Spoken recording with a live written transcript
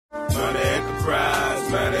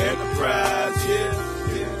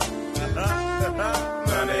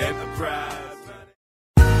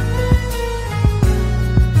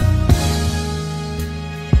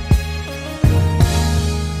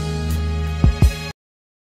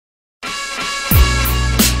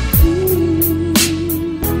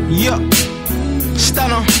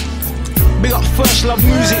first love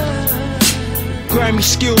music, grimy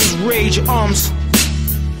skills, rage arms.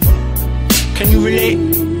 Can you relate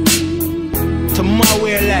to my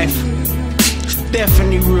way of life? It's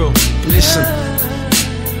definitely real. Listen.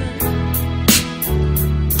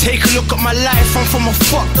 Take a look at my life, I'm from a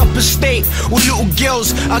fucked up estate where little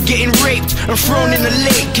girls are getting raped and thrown in the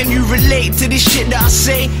lake. Can you relate to this shit that I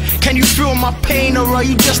say? Can you feel my pain, or are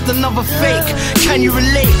you just another fake? Can you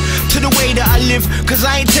relate to the way that I live? Cause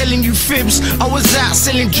I ain't telling you fibs. I was out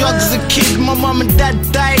selling drugs as a kid, my mom and dad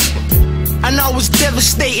died and I was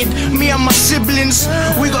devastated. Me and my siblings,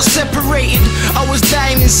 we got separated. I was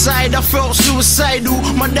dying inside, I felt suicidal.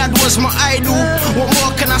 My dad was my idol. What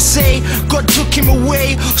more can I say? God took him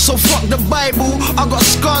away, so fuck the Bible. I got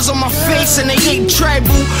scars on my face and they ain't tribal.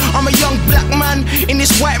 I'm a young black man in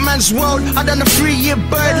this white man's world. I done a 3-year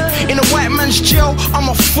bird in a white man's jail. I'm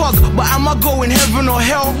a fuck, but am I going heaven or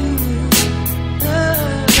hell?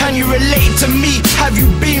 Can you relate to me? Have you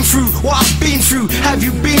been through what I've been through? Have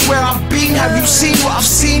you been where I've been? Have you seen what I've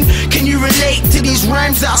seen? Can you relate to these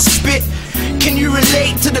rhymes that I spit? Can you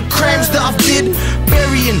relate to the crimes that I've did?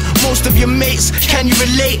 Burying most of your mates. Can you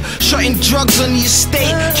relate? Shotting drugs on the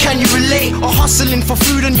estate. Can you relate? Or hustling for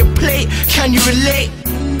food on your plate? Can you relate?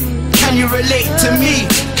 Can you relate to me?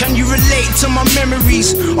 Can you relate to my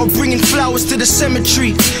memories of bringing flowers to the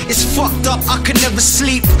cemetery? It's fucked up, I could never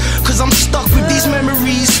sleep, cause I'm stuck with these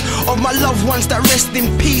memories of my loved ones that rest in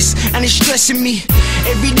peace, and it's stressing me.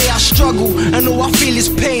 Every day I struggle and all I feel is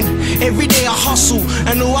pain. Every day I hustle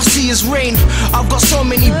and all I see is rain. I've got so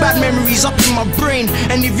many bad memories up in my brain,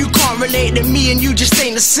 and if you can't relate to me and you just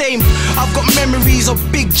ain't the same. I've got memories of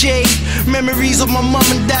Big J, memories of my mum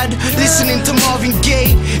and dad listening to Marvin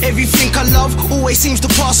Gaye. Everything I love always seems to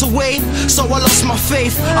pass away, so I lost my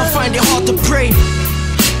faith, I find it hard to pray.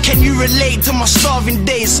 Can you relate to my starving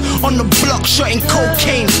days on the block shotting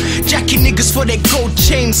cocaine, jacking niggas for their gold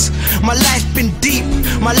chains? My life been deep,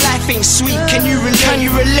 my life ain't sweet. Can you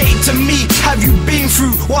relate to me? Have you been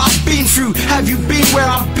through what I've been through? Have you been where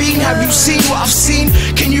I've been? Have you seen what I've seen?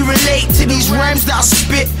 Can you relate to these rhymes that I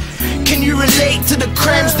spit? Can you relate to the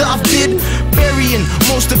crimes that I did? Burying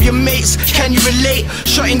most of your mates. Can you relate?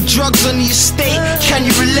 Shotting drugs on the estate. Can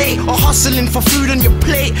you relate? Or hustling for food on your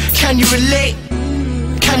plate? Can you relate?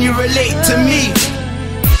 Can you relate to me?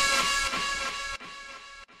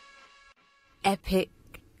 Epic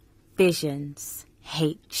Visions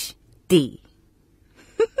HD.